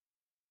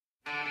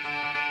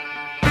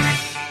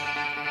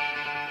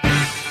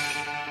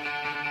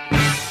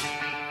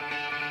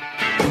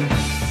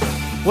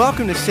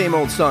Welcome to Same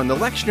Old Song, the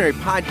lectionary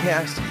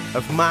podcast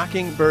of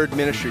Mockingbird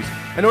Ministries,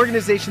 an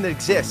organization that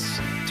exists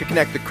to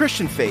connect the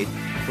Christian faith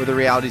with the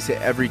realities of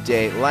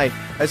everyday life.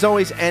 As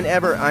always and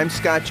ever, I'm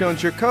Scott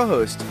Jones, your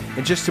co-host.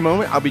 In just a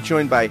moment, I'll be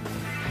joined by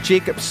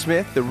Jacob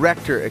Smith, the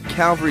rector at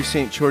Calvary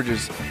St.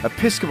 George's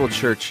Episcopal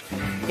Church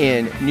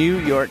in New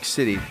York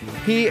City.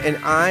 He and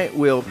I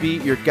will be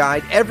your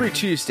guide every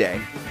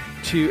Tuesday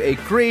to a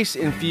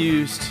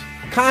grace-infused,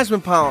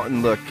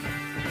 cosmopolitan look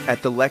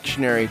at the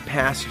lectionary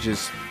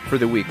passages for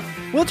the week.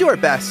 We'll do our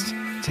best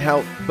to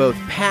help both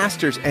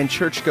pastors and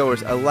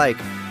churchgoers alike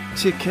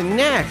to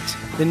connect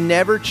the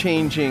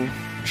never-changing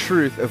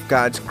truth of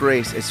God's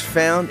grace as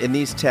found in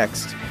these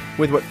texts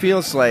with what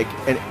feels like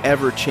an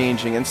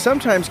ever-changing and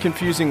sometimes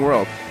confusing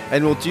world.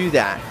 And we'll do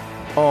that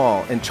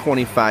all in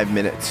 25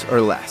 minutes or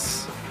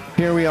less.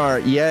 Here we are,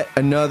 yet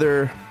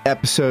another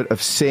episode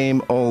of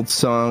Same Old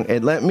Song.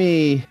 And let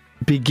me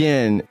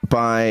begin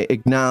by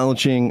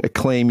acknowledging a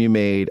claim you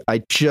made.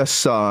 I just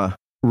saw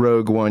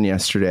Rogue One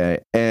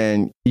yesterday,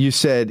 and you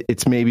said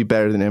it's maybe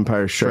better than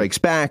Empire Strikes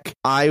Back.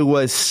 I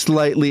was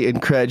slightly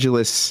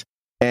incredulous,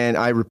 and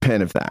I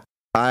repent of that.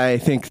 I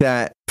think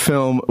that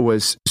film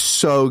was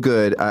so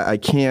good. I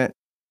can't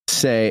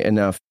say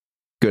enough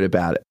good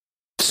about it.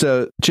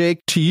 So,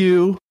 Jake, to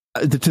you,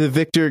 to the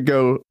victor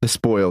go the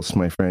spoils,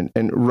 my friend.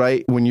 And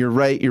right when you're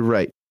right, you're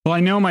right. Well, I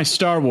know my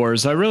Star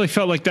Wars. I really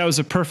felt like that was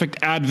a perfect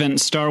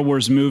Advent Star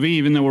Wars movie,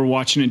 even though we're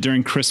watching it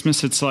during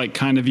Christmas. It's like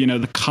kind of,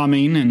 the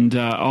coming and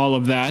all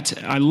of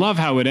that. I love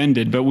how it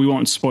ended, but we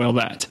won't spoil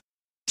that.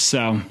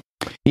 So,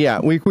 yeah,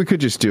 we could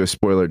just do a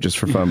spoiler just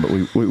for fun, but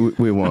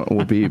we won't.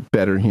 We'll be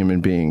better human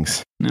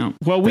beings. No.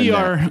 Well,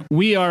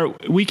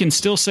 we can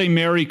still say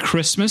Merry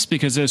Christmas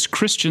because as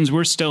Christians,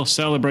 we're still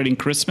celebrating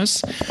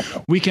Christmas.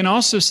 We can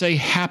also say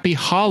Happy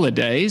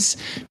Holidays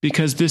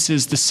because this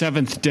is the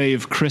seventh day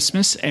of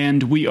Christmas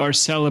and we are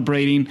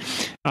celebrating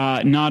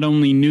not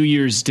only New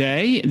Year's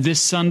Day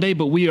this Sunday,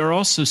 but we are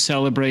also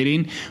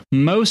celebrating,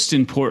 most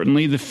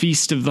importantly, the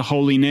Feast of the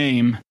Holy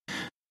Name,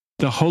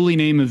 the Holy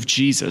Name of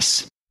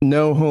Jesus.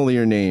 No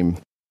holier name.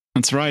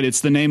 That's right.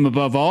 It's the name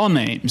above all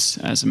names,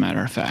 as a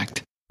matter of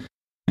fact.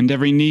 And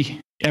every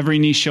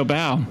knee shall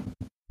bow.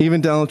 Even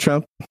Donald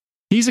Trump?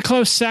 He's a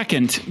close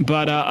second,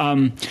 but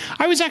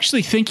I was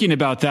actually thinking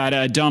about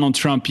that, Donald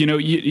Trump.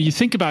 You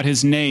think about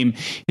his name.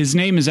 His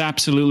name is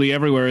absolutely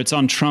everywhere. It's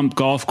on Trump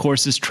golf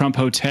courses, Trump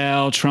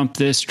Hotel, Trump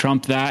this,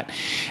 Trump that.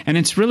 And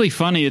it's really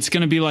funny. It's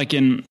going to be like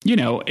in,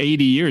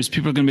 80 years,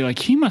 people are going to be like,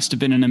 he must have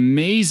been an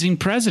amazing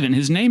president.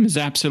 His name is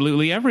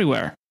absolutely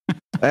everywhere.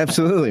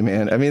 Absolutely,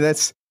 man. I mean,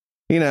 that's,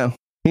 he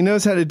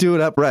knows how to do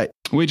it upright.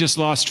 We just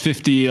lost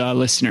 50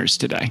 listeners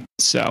today,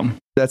 so.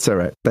 That's all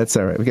right. We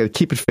got to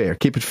keep it fair.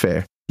 Keep it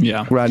fair.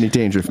 Yeah. Rodney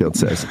Dangerfield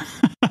says.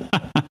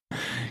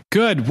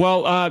 Good.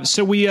 Well,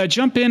 so we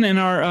jump in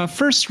our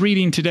first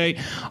reading today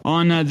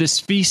on this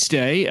feast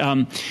day.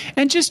 And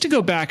just to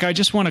go back, I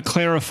just want to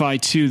clarify,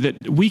 too,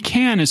 that we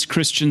can, as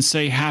Christians,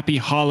 say happy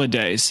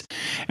holidays.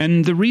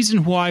 And the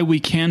reason why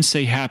we can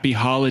say happy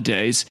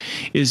holidays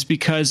is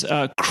because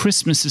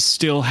Christmas is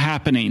still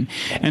happening.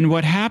 And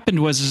what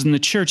happened was in the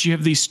church, you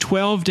have these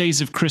 12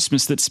 days of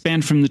Christmas that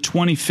span from the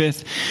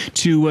 25th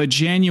to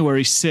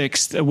January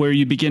 6th, where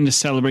you begin to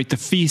celebrate the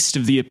Feast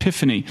of the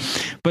Epiphany.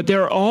 But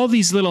there are all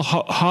these little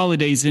holidays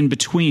in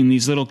between,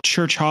 these little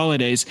church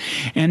holidays,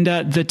 and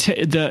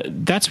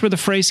that's where the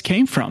phrase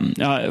came from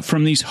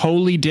these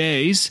holy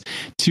days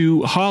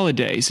to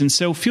holidays. And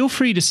so feel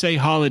free to say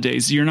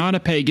holidays. You're not a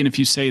pagan if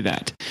you say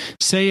that.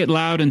 Say it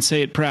loud and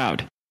say it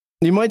proud.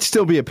 You might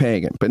still be a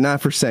pagan, but not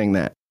for saying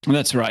that.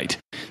 That's right.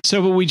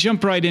 So, but we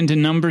jump right into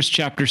Numbers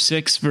chapter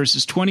 6,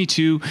 verses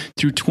 22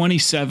 through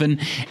 27,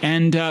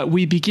 and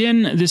we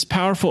begin this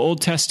powerful Old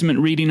Testament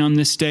reading on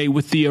this day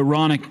with the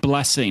Aaronic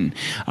blessing.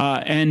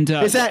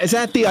 Is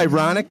that the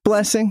ironic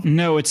blessing?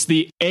 No, it's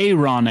the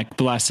Aaronic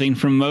blessing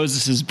from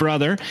Moses'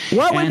 brother.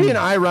 What would be an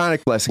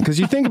ironic blessing? Because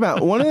you think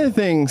about one of the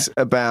things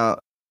about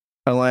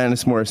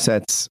Alanis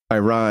Morissette's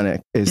ironic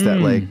is that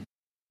like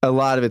a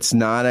lot of it's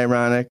not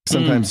ironic.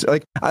 Sometimes,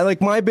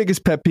 my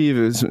biggest pet peeve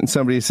is when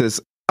somebody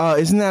says, "Oh,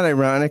 isn't that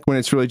ironic?" when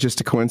it's really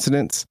just a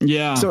coincidence.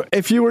 Yeah. So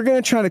if you were going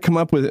to try to come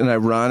up with an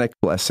ironic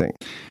blessing,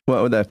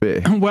 what would that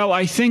be? Well,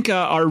 I think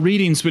our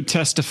readings would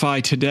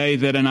testify today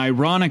that an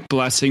ironic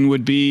blessing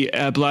would be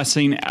a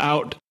blessing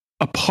out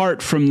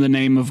apart from the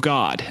name of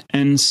God.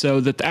 And so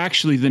that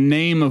actually the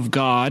name of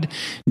God,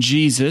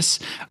 Jesus,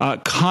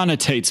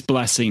 connotates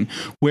blessing.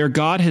 Where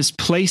God has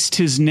placed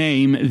his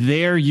name,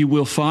 there you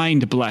will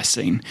find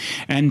blessing.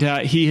 And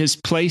he has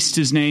placed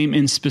his name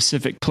in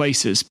specific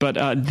places. But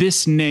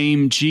this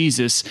name,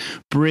 Jesus,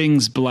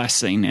 brings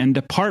blessing. And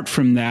apart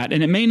from that,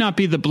 and it may not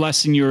be the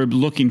blessing you're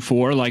looking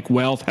for, like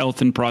wealth,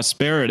 health, and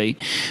prosperity,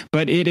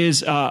 but it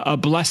is a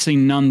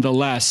blessing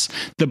nonetheless,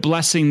 the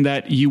blessing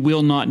that you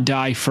will not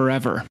die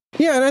forever.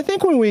 Yeah, and I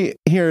think when we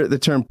hear the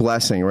term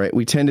blessing, right,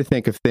 we tend to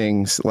think of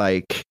things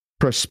like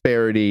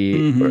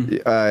prosperity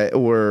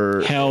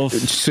or health or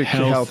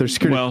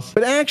security. Wealth.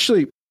 But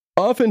actually,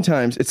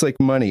 oftentimes it's like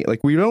money. Like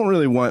we don't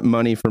really want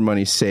money for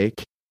money's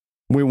sake.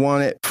 We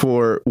want it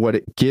for what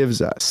it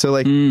gives us. So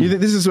like, you think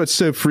this is what's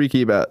so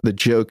freaky about the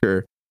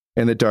Joker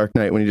in The Dark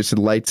Knight when he just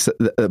lights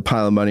a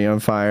pile of money on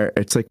fire.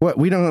 It's like, what?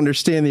 We don't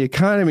understand the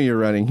economy you're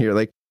running here.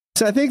 Like,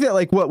 so I think that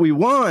like what we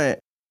want,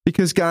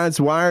 because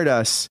God's wired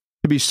us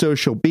to be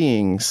social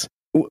beings,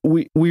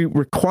 we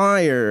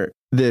require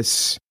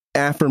this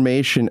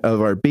affirmation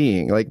of our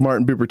being. Like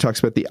Martin Buber talks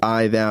about the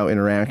I-thou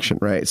interaction,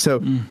 right?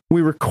 So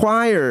we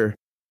require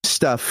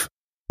stuff.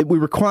 We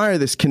require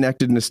this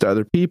connectedness to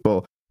other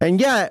people. And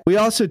yet we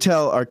also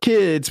tell our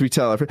kids, we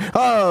tell our friends,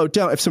 oh,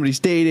 don't, if somebody's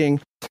dating,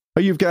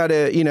 oh, you've got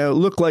to,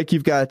 look like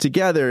you've got it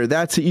together.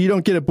 You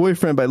don't get a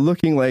boyfriend by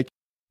looking like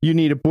you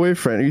need a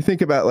boyfriend. Or you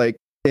think about like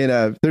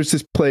there's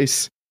this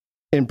place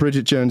in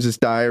Bridget Jones's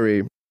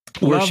Diary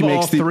where Love she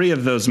makes all three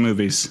of those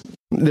movies.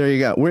 There you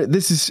go. We're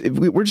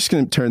just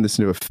going to turn this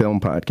into a film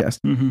podcast.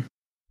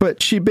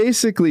 But she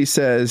basically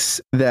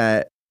says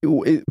that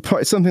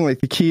something like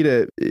the key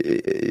to,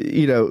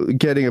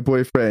 getting a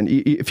boyfriend,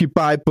 if you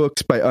buy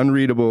books by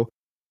unreadable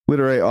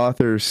literary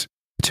authors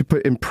to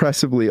put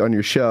impressively on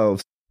your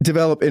shelves,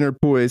 develop inner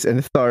poise and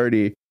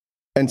authority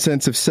and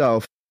sense of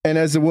self, and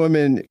as a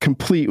woman,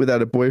 complete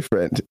without a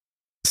boyfriend,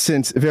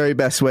 since very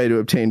best way to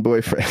obtain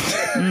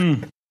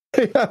boyfriend.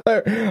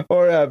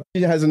 Or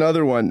she has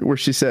another one where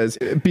she says,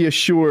 be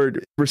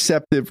assured,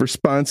 receptive,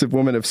 responsive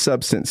woman of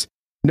substance,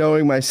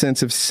 knowing my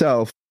sense of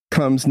self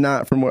comes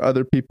not from what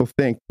other people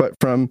think, but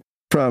from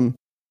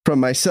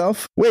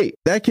myself. Wait,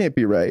 that can't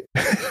be right.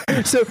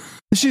 So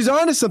she's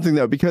onto something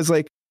though, because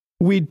like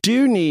we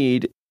do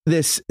need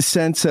this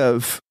sense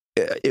of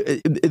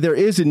there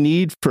is a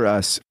need for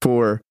us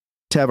to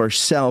have our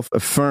self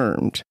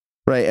affirmed,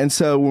 right? And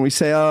so when we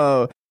say,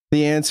 oh,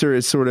 the answer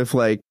is sort of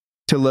like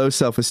to low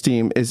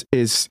self-esteem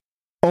is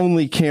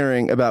only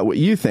caring about what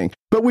you think.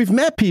 But we've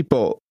met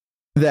people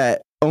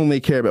that only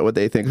care about what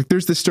they think. Like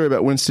there's this story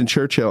about Winston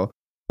Churchill.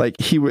 Like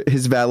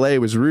his valet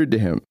was rude to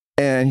him.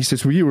 And he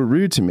says, well, you were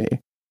rude to me.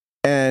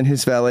 And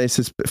his valet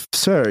says,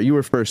 sir, you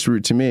were first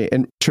rude to me.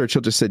 And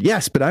Churchill just said,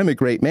 yes, but I'm a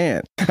great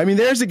man. I mean,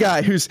 there's a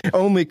guy who's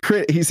only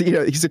he's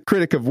a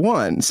critic of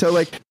one. So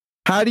like,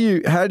 how do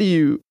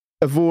you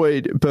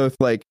avoid both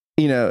like,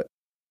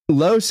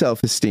 low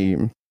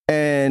self-esteem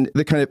and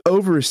the kind of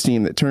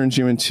overesteem that turns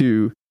you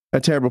into a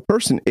terrible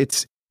person?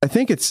 I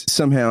think it's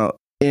somehow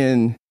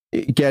in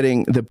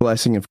getting the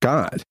blessing of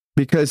God,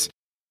 because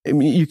I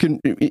mean,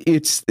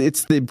 it's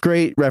the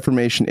great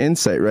Reformation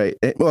insight, right?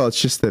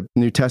 It's just the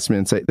New Testament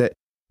insight that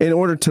in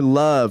order to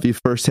love, you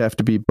first have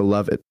to be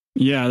beloved.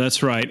 Yeah,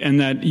 that's right. And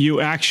that you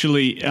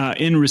actually,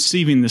 in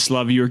receiving this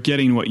love, you're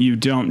getting what you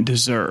don't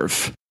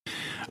deserve.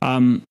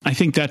 I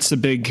think that's the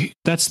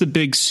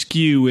big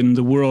skew in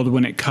the world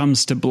when it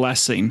comes to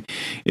blessing,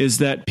 is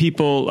that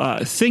people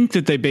think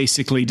that they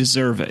basically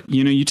deserve it.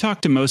 You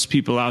talk to most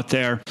people out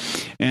there,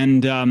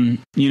 and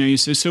you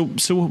say, so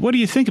what do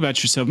you think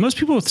about yourself? Most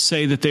people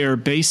say that they are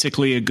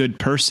basically a good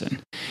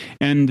person,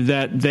 and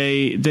that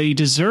they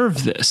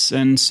deserve this.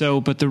 And so,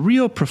 but the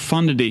real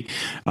profundity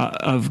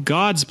of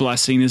God's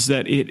blessing is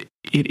that it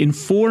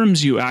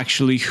informs you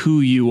actually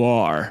who you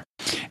are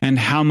and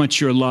how much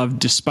you're loved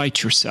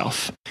despite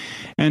yourself.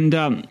 And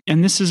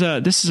this is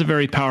a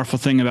very powerful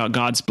thing about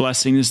God's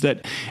blessing, is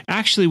that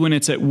actually when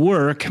it's at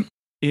work,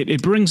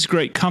 it brings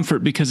great comfort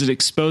because it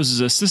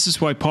exposes us. This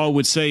is why Paul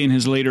would say in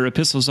his later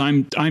epistles,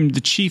 I'm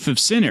the chief of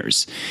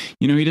sinners.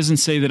 He doesn't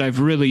say that I've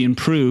really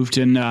improved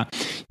and,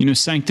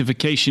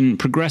 sanctification,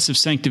 progressive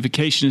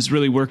sanctification has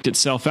really worked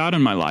itself out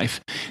in my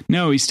life.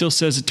 No, he still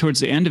says it towards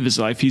the end of his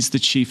life, he's the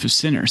chief of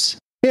sinners.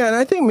 Yeah, and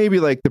I think maybe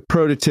like the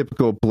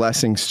prototypical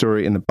blessing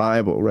story in the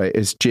Bible, right,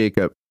 is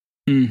Jacob,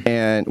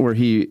 and where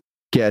he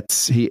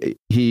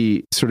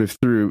sort of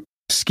through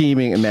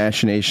scheming and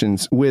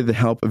machinations with the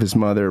help of his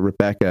mother,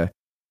 Rebecca,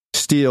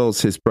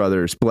 steals his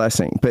brother's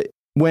blessing. But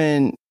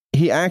when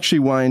he actually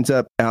winds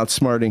up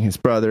outsmarting his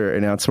brother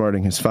and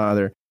outsmarting his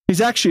father,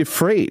 he's actually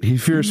afraid. He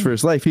fears for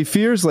his life. He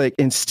fears like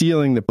in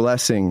stealing the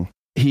blessing,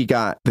 he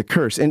got the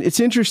curse. And it's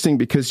interesting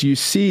because you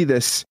see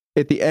this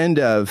at the end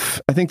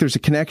of, I think there's a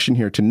connection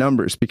here to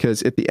Numbers,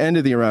 because at the end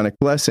of the Aaronic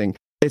blessing,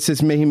 it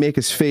says, may he make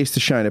his face to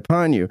shine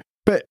upon you.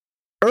 But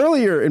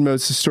earlier in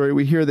Moses' story,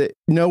 we hear that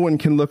no one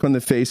can look on the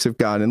face of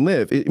God and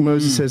live.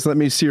 Moses says, let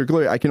me see your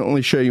glory. I can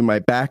only show you my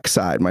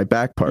backside, my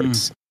back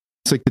parts.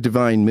 It's like the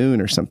divine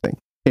moon or something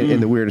in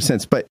the weirdest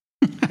sense. But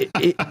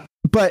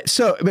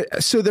so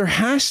there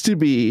has to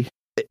be,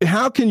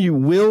 how can you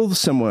will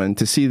someone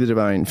to see the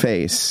divine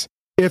face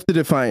if the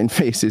divine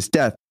face is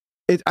death?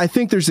 I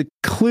think there's a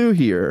clue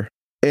here,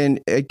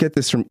 and I get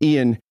this from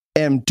Ian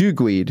M.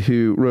 Duguid,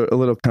 who wrote a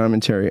little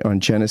commentary on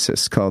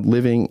Genesis called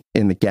Living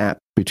in the Gap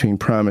Between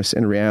Promise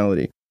and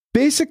Reality.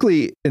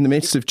 Basically, in the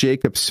midst of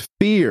Jacob's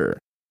fear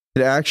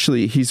that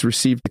actually he's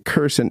received the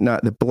curse and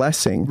not the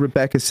blessing,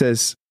 Rebecca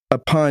says,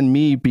 upon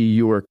me be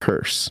your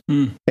curse.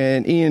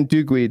 And Ian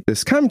Duguid,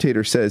 this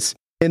commentator, says,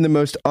 in the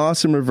most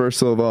awesome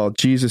reversal of all,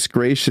 Jesus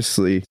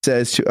graciously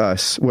says to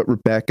us what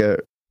Rebecca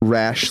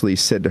rashly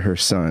said to her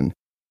son,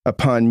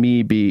 upon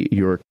me be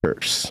your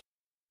curse.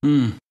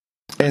 And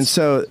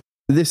so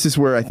this is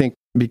where I think,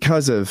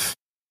 because of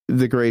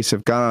the grace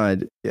of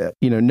God,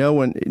 no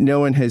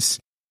one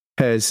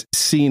has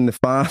seen the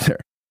Father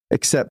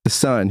except the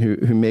Son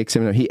who makes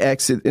him know.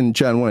 In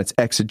John 1, it's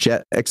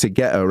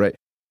exegeto, right?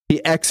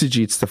 He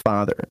exegetes the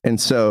Father. And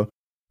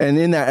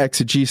in that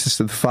exegesis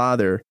of the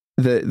Father,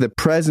 the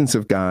presence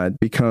of God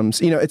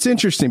becomes, it's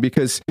interesting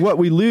because what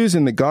we lose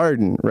in the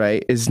garden,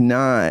 right, is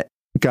not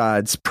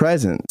God's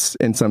presence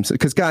in some sense,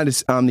 because God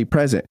is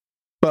omnipresent,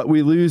 but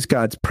we lose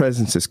God's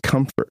presence as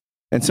comfort.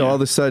 And so all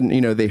of a sudden,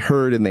 they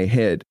heard and they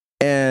hid.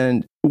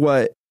 And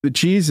what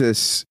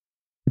Jesus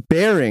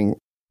bearing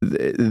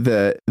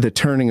the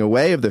turning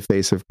away of the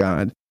face of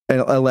God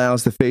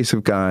allows the face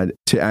of God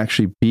to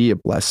actually be a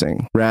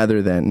blessing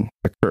rather than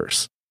a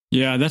curse.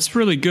 Yeah, that's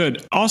really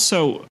good.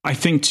 Also, I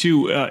think,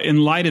 too,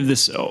 in light of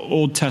this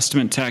Old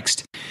Testament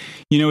text,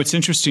 it's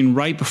interesting.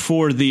 Right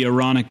before the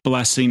Aaronic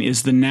blessing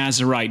is the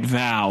Nazirite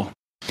vow.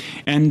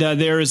 And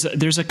there's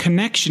a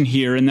connection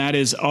here, and that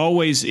is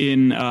always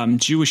in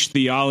Jewish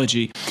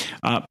theology.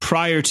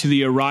 Prior to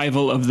the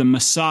arrival of the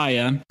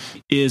Messiah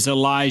is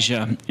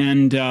Elijah,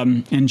 and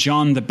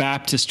John the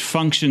Baptist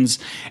functions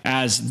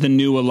as the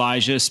new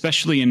Elijah,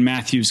 especially in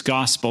Matthew's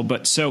Gospel.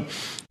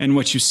 And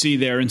what you see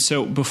there, and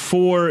so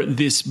before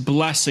this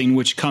blessing,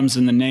 which comes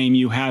in the name,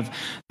 you have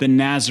the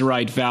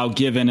Nazirite vow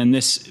given, and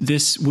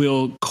this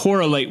will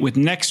correlate with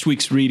next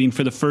week's reading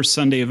for the first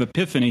Sunday of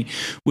Epiphany,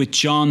 with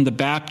John the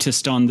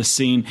Baptist on the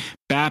scene,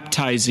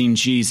 baptizing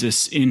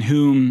Jesus, in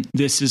whom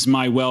this is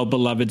my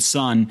well-beloved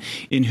Son,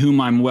 in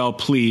whom I'm well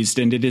pleased.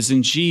 And it is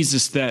in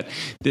Jesus that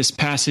this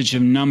passage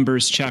of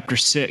Numbers chapter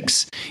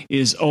 6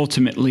 is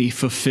ultimately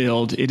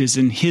fulfilled. It is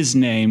in his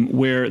name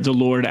where the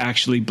Lord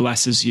actually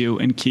blesses you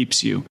and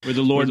keeps you, where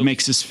the Lord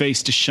makes his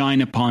face to shine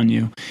upon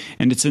you.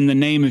 And it's in the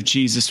name of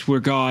Jesus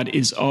where God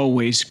is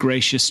always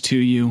gracious to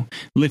you,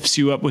 lifts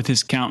you up with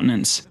his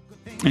countenance,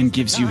 and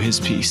gives you his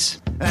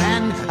peace.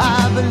 And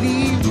I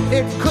believe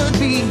it could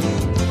be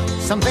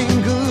something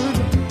good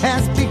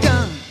has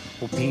begun.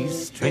 Oh,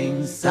 peace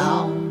train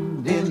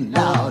sounding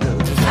louder.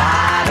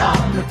 Ride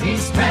on the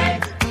peace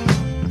train.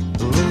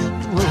 Ooh,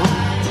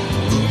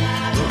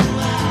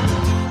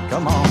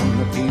 come on,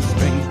 the peace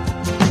train.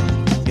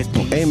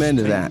 Well, amen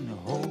to that.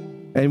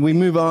 And we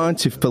move on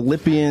to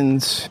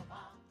Philippians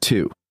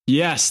 2.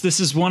 Yes, this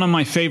is one of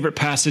my favorite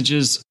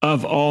passages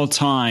of all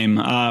time.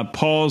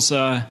 Paul's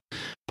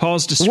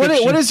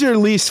description. What is your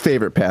least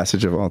favorite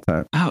passage of all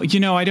time? Oh,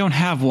 I don't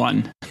have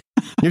one.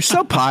 You're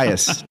so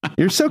pious.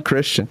 You're so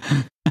Christian.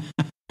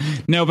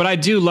 No, but I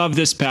do love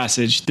this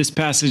passage. This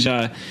passage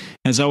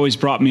has always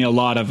brought me a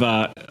lot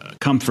of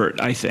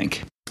comfort, I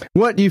think.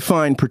 What do you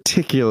find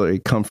particularly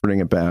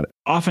comforting about it?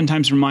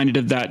 Oftentimes reminded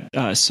of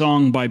that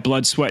song by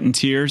Blood, Sweat, and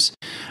Tears,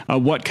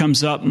 what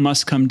comes up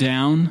must come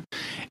down.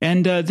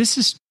 And this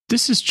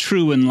is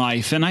true in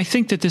life. And I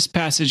think that this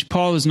passage,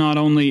 Paul is not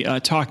only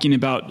talking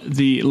about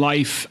the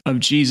life of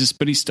Jesus,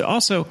 but he's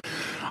also,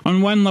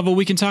 on one level,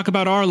 we can talk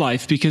about our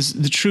life, because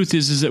the truth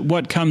is that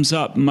what comes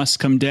up must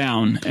come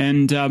down.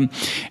 And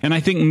I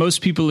think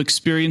most people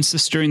experience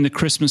this during the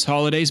Christmas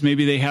holidays.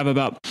 Maybe they have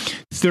about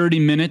 30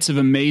 minutes of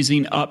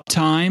amazing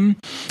uptime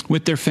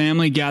with their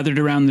family gathered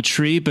around the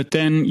tree. But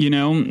then,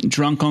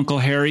 drunk Uncle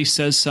Harry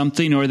says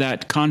something, or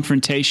that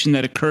confrontation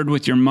that occurred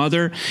with your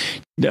mother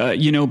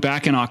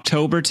back in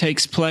October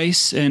takes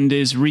place and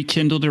is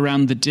rekindled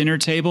around the dinner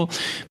table.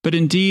 But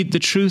indeed, the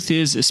truth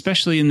is,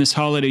 especially in this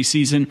holiday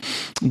season,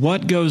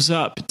 what goes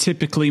up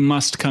typically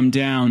must come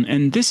down.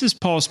 And this is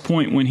Paul's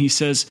point when he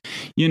says,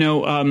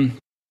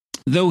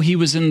 though he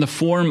was in the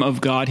form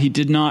of God, he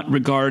did not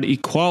regard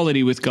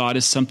equality with God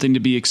as something to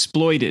be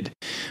exploited,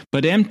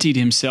 but emptied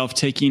himself,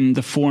 taking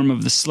the form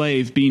of the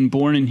slave, being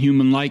born in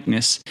human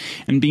likeness,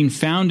 and being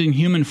found in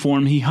human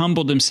form, he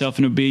humbled himself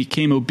and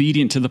became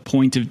obedient to the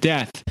point of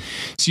death.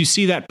 So you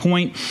see that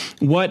point,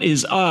 what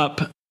is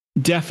up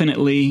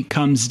definitely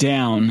comes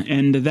down.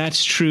 And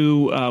that's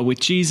true with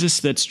Jesus.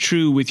 That's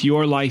true with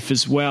your life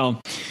as well.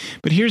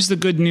 But here's the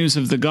good news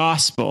of the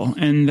gospel,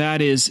 and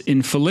that is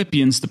in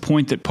Philippians, the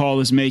point that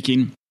Paul is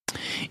making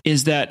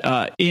is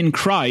that in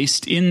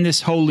Christ, in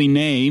this holy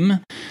name,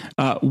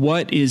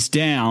 what is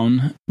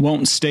down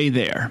won't stay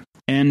there.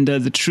 And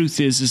the truth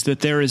is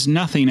that there is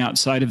nothing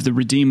outside of the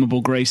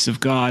redeemable grace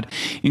of God,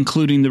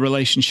 including the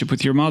relationship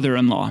with your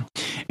mother-in-law.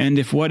 And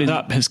if what is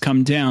up has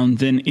come down,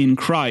 then in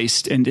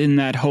Christ and in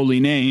that holy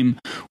name,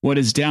 what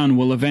is down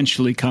will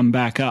eventually come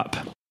back up.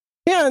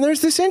 Yeah, and there's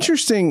this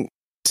interesting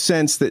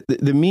sense that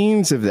the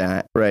means of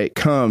that, right,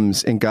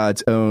 comes in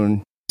God's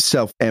own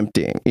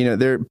self-emptying.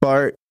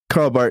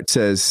 Karl Barth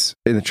says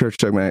in the Church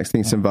Dogmatics, I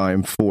think it's in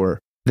volume 4,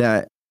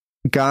 that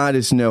God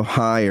is no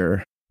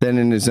higher than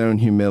in his own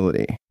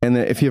humility. And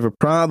that if you have a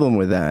problem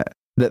with that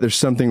there's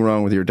something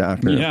wrong with your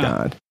doctrine of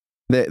God.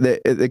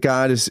 That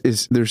God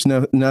is there's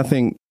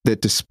nothing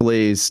that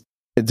displays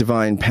a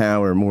divine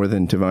power more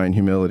than divine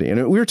humility.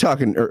 And we were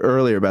talking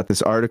earlier about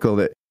this article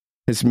that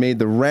has made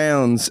the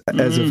rounds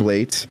as of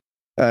late.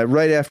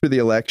 Right after the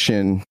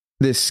election,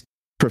 this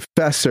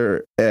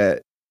professor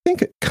at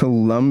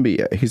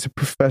Columbia, he's a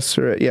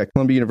professor at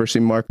Columbia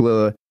University, Mark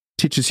Lilla,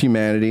 teaches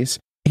humanities.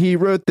 he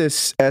wrote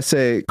this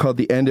essay called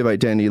The End of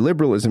Identity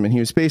Liberalism, and he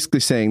was basically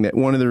saying that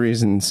one of the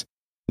reasons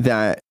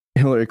that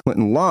Hillary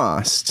Clinton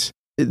lost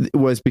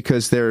was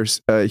because there's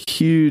a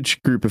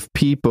huge group of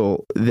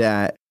people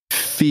that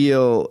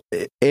feel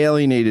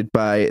alienated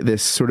by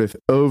this sort of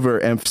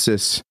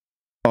overemphasis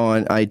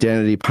on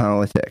identity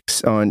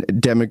politics, on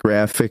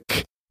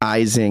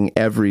demographicizing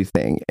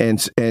everything. And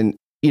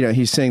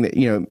he's saying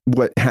that,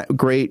 what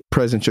great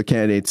presidential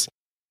candidates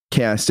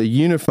cast a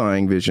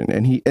unifying vision.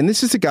 And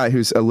this is a guy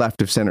who's a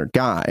left of center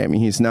guy. I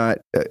mean, he's not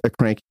a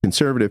cranky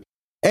conservative.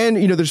 And,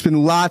 there's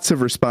been lots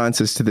of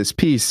responses to this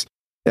piece,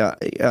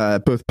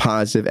 both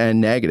positive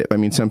and negative. I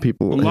mean, some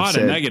people a lot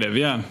of negative,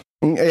 yeah.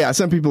 Yeah,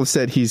 some people have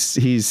said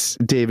he's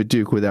David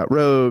Duke without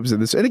robes,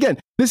 and this. And again,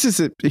 this is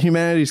a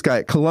humanities guy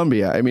at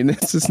Columbia. I mean,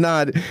 this is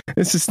not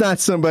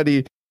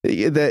somebody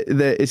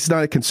that it's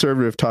not a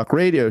conservative talk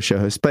radio show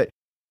host. But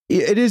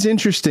it is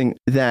interesting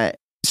that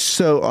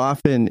so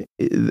often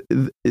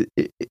in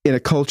a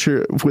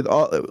culture with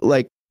all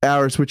like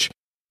ours, which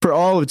for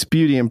all of its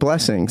beauty and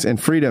blessings and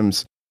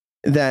freedoms,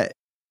 that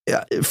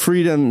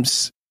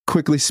freedoms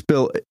quickly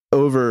spill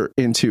over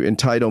into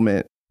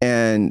entitlement.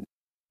 And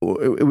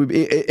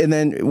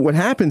then what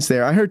happens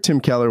there, I heard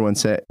Tim Keller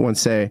once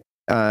say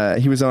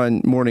he was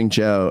on Morning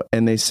Joe,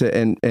 and they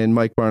said, and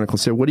Mike Barnacle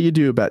said, what do you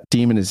do about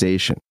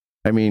demonization?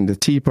 I mean, the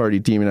Tea Party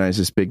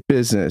demonizes big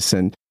business,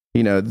 and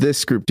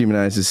this group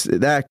demonizes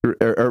that,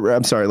 or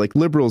I'm sorry, like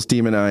liberals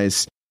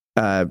demonize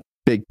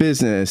big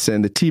business,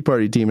 and the Tea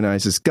Party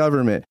demonizes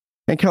government.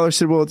 And Keller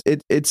said, well,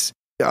 it's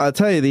I'll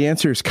tell you, the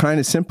answer is kind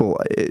of simple.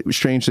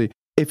 Strangely,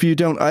 if you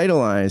don't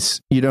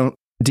idolize, you don't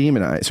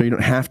demonize, or you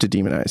don't have to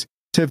demonize.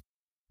 So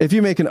if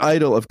you make an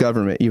idol of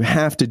government, you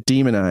have to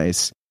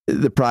demonize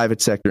the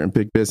private sector and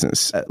big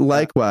business.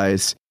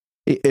 Likewise,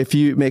 if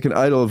you make an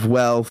idol of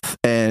wealth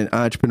and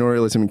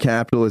entrepreneurialism and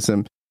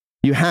capitalism,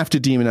 you have to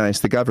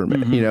demonize the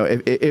government.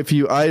 Mm-hmm. If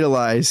you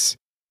idolize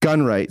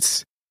gun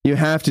rights, you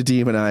have to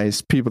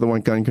demonize people that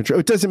want gun control.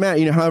 It doesn't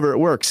matter, however it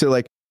works. So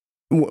like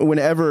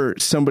whenever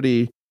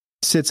somebody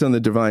sits on the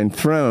divine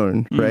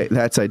throne, right,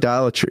 that's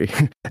idolatry.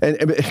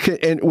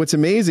 And what's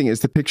amazing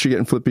is the picture you get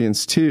in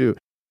Philippians 2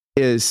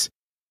 is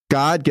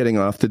God getting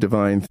off the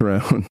divine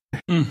throne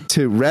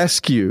to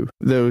rescue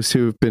those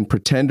who've been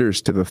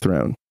pretenders to the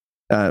throne,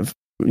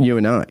 you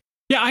and I.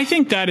 Yeah, I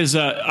think that is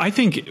I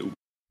think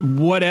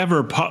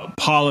whatever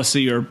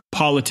policy or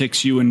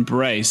politics you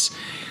embrace,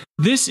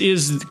 this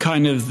is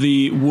kind of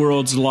the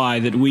world's lie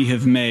that we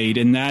have made,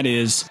 and that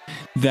is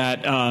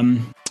that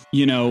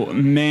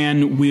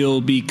man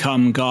will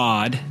become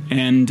God,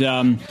 and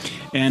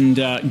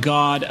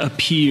God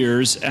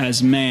appears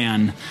as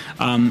man,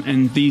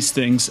 and these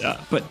things.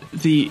 But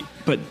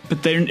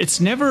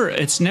it's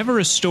never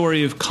a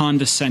story of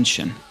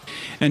condescension.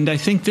 And I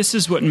think this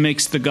is what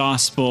makes the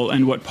gospel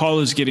and what Paul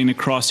is getting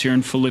across here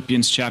in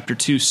Philippians chapter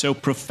 2 so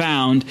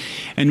profound,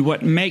 and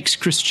what makes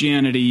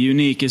Christianity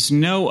unique is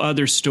no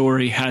other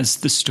story has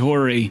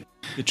the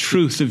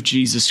truth of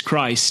Jesus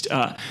Christ,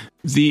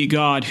 the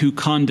God who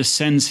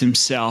condescends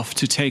himself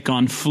to take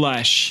on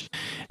flesh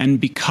and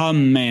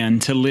become man,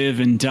 to live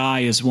and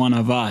die as one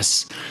of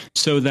us,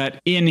 so that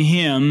in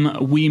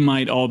him we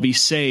might all be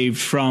saved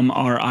from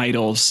our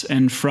idols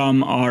and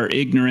from our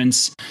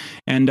ignorance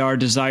and our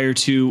desire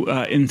to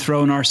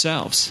enthrone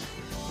ourselves.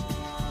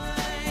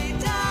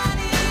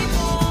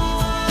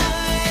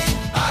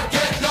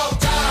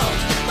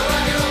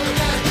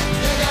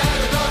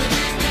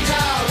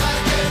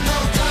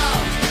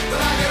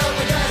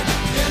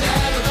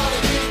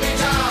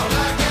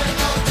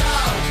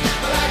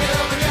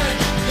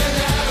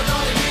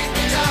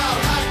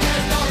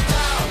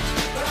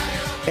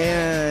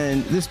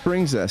 This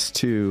brings us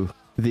to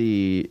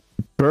the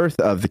birth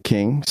of the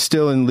King,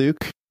 still in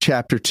Luke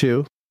chapter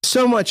 2.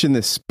 So much in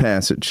this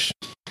passage.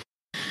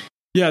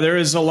 Yeah, there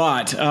is a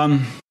lot,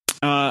 and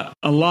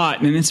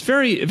it's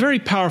very, very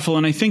powerful.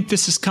 And I think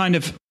this is in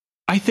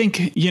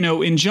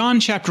John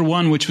chapter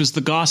 1, which was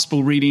the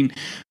gospel reading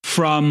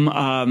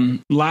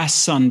from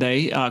last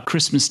Sunday,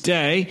 Christmas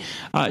Day,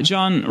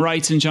 John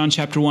writes in John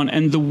chapter 1,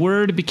 "And the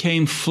Word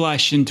became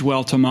flesh and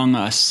dwelt among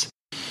us."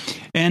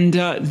 And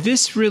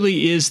this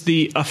really is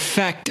the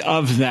effect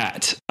of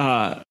that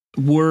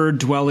Word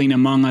dwelling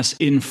among us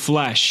in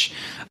flesh,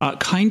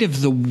 kind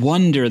of the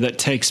wonder that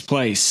takes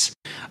place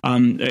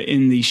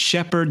in the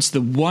shepherds,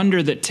 the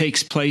wonder that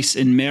takes place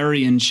in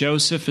Mary and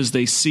Joseph as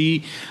they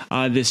see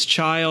this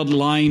child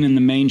lying in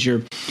the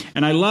manger.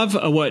 And I love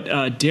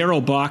what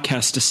Darrell Bock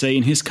has to say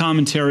in his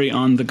commentary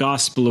on the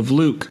Gospel of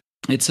Luke.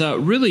 It's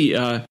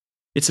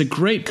it's a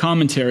great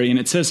commentary, and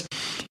it says,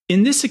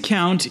 "In this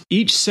account,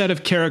 each set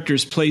of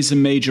characters plays a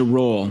major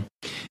role.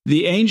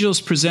 The angels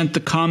present the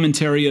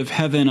commentary of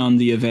heaven on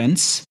the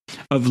events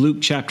of Luke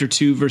chapter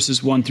 2,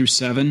 verses 1 through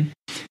 7.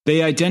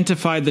 They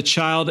identify the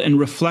child and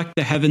reflect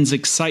the heaven's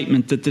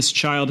excitement that this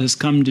child has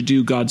come to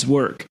do God's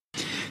work.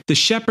 The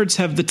shepherds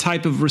have the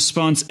type of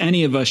response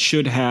any of us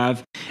should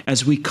have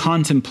as we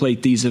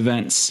contemplate these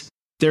events.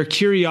 Their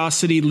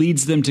curiosity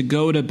leads them to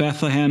go to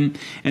Bethlehem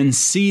and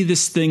see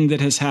this thing that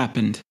has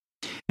happened.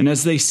 And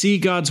as they see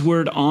God's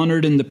word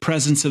honored in the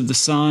presence of the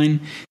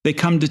sign, they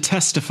come to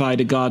testify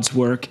to God's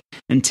work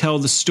and tell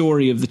the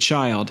story of the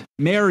child.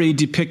 Mary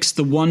depicts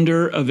the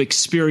wonder of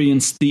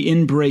experience, the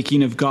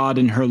inbreaking of God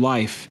in her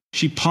life.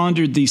 She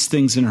pondered these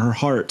things in her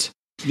heart.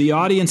 The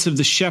audience of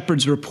the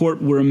shepherds'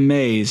 report were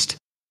amazed.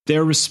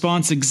 Their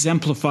response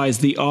exemplifies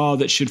the awe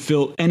that should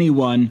fill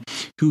anyone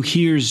who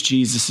hears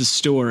Jesus'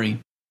 story.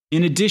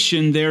 In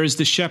addition, there is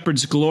the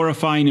shepherds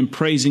glorifying and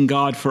praising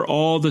God for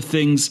all the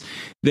things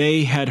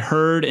they had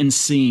heard and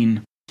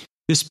seen.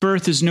 This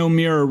birth is no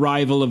mere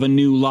arrival of a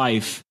new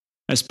life,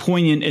 as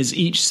poignant as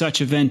each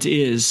such event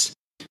is.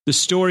 The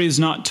story is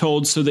not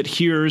told so that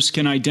hearers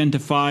can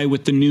identify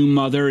with the new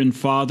mother and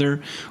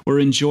father or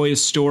enjoy a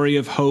story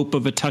of hope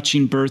of a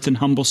touching birth in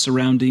humble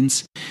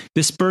surroundings.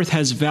 This birth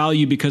has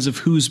value because of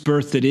whose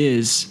birth it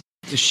is.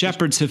 The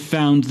shepherds have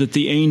found that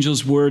the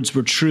angel's words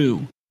were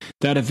true,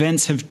 that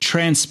events have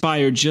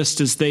transpired just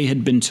as they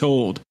had been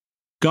told.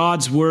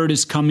 God's word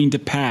is coming to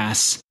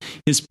pass.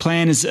 His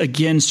plan is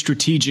again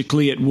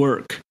strategically at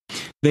work.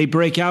 They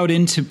break out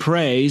into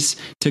praise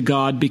to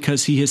God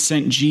because he has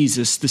sent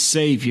Jesus, the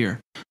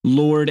Savior,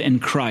 Lord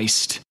and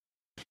Christ.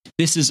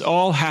 This is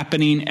all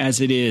happening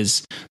as it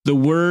is. The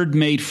Word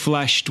made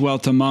flesh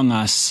dwelt among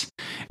us.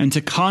 And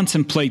to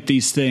contemplate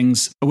these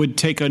things would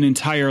take an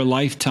entire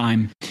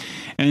lifetime.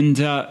 And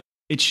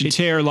it should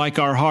tear, like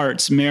our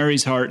hearts,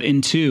 Mary's heart,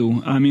 in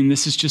two. I mean,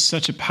 this is just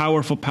such a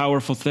powerful,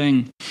 powerful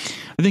thing.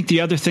 I think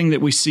the other thing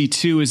that we see,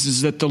 too,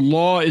 is that the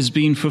law is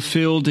being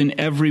fulfilled in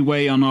every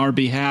way on our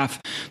behalf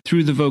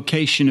through the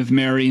vocation of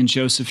Mary and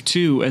Joseph,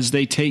 too, as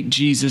they take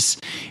Jesus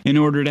in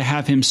order to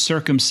have him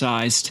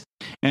circumcised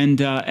and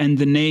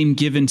the name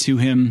given to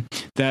him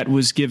that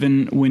was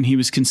given when he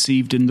was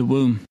conceived in the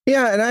womb.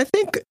 Yeah, and I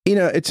think,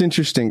 it's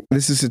interesting.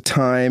 This is a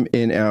time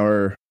in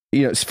our,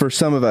 for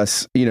some of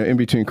us, in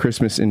between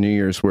Christmas and New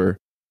Year's where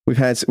we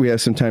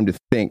have some time to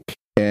think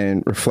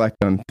and reflect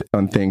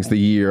on things, the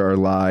year, our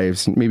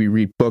lives, and maybe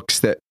read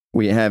books that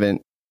we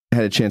haven't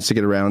had a chance to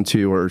get around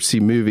to or see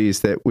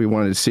movies that we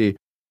wanted to see.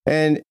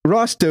 And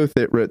Ross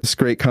Douthat wrote this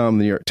great column in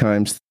the New York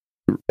Times.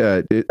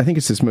 I think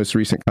it's his most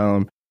recent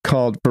column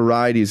called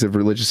Varieties of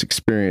Religious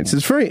Experience.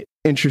 It's a very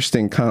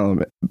interesting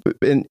column.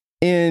 And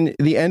in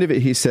the end of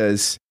it, he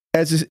says,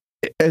 as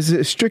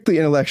a strictly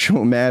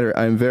intellectual matter,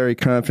 I'm very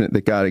confident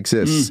that God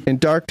exists. In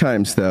dark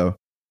times, though,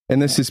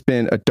 and this has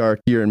been a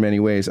dark year in many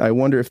ways, I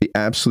wonder if the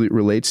absolute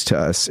relates to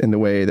us in the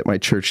way that my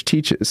church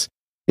teaches,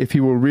 if he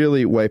will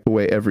really wipe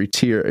away every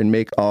tear and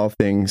make all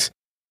things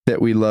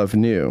that we love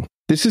new.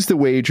 This is the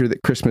wager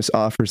that Christmas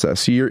offers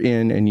us year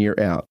in and year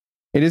out.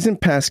 It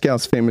isn't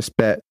Pascal's famous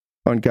bet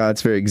on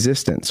God's very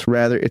existence.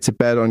 Rather, it's a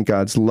bet on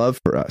God's love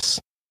for us.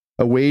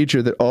 A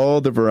wager that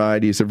all the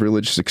varieties of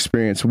religious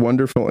experience,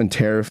 wonderful and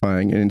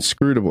terrifying and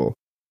inscrutable,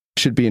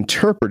 should be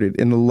interpreted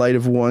in the light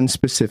of one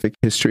specific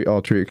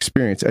history-altering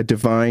experience, a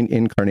divine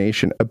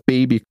incarnation, a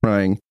baby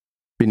crying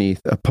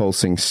beneath a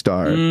pulsing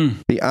star.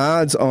 The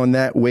odds on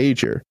that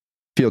wager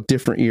feel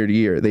different year to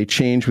year. They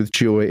change with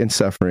joy and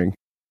suffering,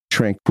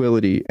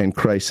 tranquility and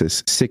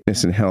crisis,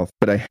 sickness and health,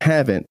 but I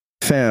haven't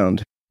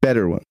found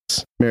better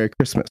ones. Merry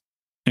Christmas.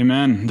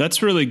 Amen.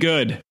 That's really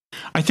good.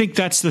 I think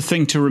that's the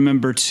thing to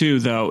remember, too,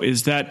 though,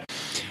 is that,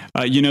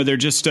 they're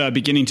just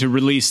beginning to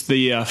release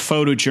the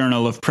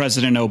photojournal of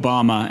President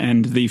Obama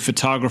and the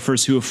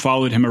photographers who have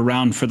followed him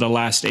around for the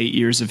last 8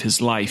 years of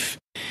his life.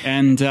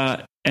 And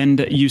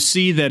you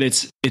see that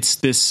it's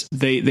this,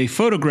 they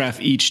photograph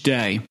each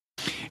day.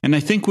 And I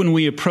think when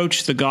we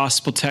approach the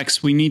gospel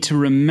text, we need to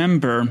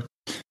remember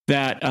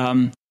that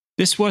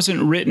this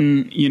wasn't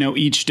written,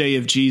 each day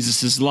of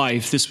Jesus'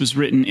 life. This was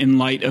written in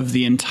light of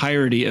the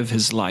entirety of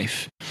his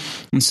life.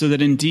 And so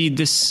that indeed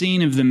this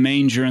scene of the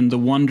manger and the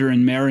wonder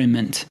and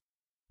merriment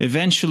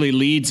eventually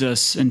leads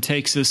us and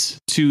takes us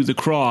to the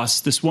cross.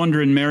 This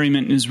wonder and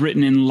merriment is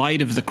written in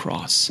light of the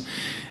cross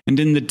and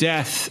in the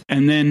death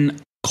and then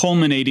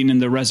culminating in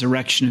the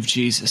resurrection of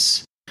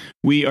Jesus.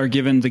 We are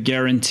given the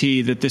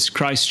guarantee that this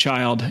Christ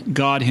child,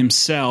 God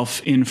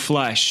himself in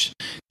flesh,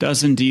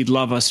 does indeed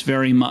love us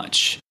very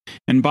much.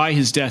 And by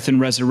his death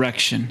and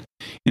resurrection,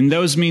 in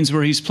those means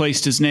where he's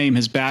placed his name,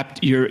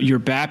 your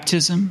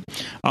baptism,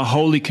 a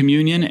Holy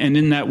Communion, and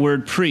in that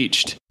word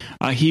preached,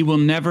 he will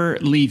never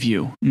leave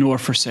you nor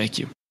forsake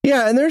you.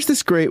 Yeah, and there's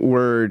this great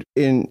word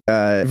in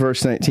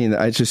verse 19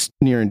 that I just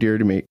near and dear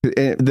to me.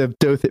 The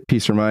Douthat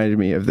piece reminded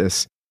me of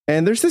this.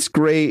 And there's this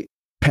great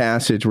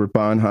passage where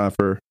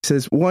Bonhoeffer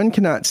says, one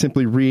cannot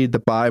simply read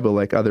the Bible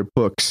like other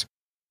books.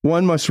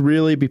 One must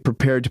really be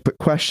prepared to put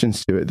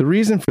questions to it. The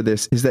reason for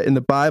this is that in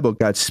the Bible,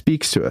 God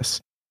speaks to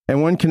us,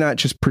 and one cannot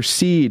just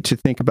proceed to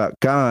think about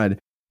God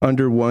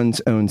under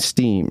one's own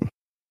steam.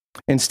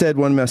 Instead,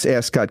 one must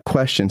ask God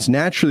questions.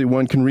 Naturally,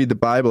 one can read the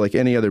Bible like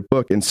any other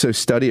book and so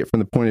study it from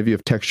the point of view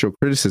of textual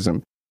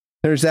criticism.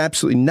 There's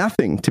absolutely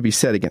nothing to be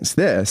said against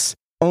this.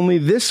 Only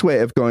this way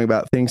of going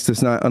about things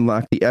does not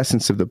unlock the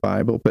essence of the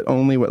Bible, but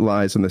only what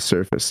lies on the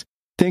surface.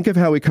 Think of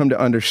how we come to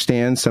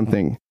understand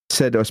something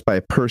said to us by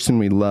a person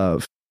we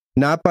love,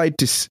 not by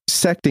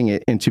dissecting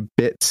it into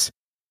bits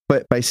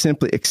but by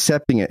simply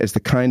accepting it as the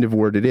kind of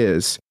word it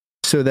is,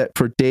 so that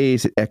for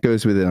days it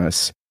echoes within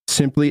us,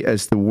 simply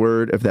as the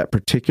word of that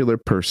particular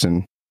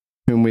person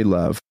whom we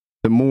love,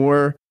 the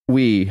more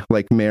we,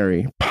 like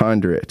Mary,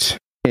 ponder it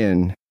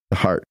in the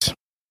heart.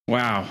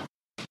 Wow.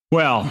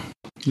 Well,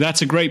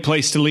 that's a great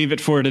place to leave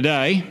it for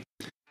today.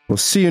 We'll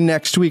see you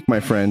next week, my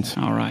friend.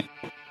 All right.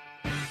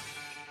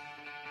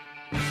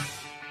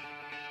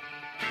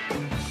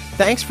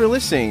 Thanks for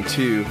listening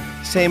to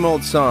Same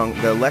Old Song,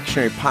 the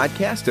lectionary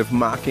podcast of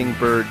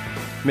Mockingbird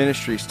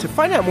Ministries. To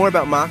find out more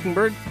about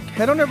Mockingbird,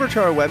 head on over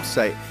to our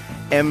website,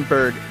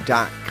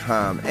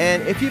 mbird.com.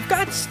 And if you've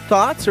got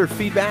thoughts or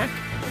feedback,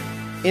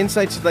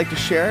 insights you'd like to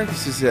share,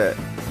 this is a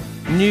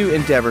new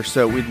endeavor,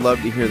 so we'd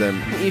love to hear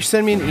them. You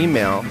send me an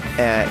email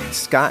at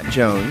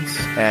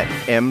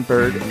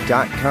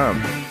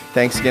scottjones@mbird.com.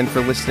 Thanks again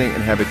for listening,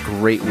 and have a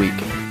great week.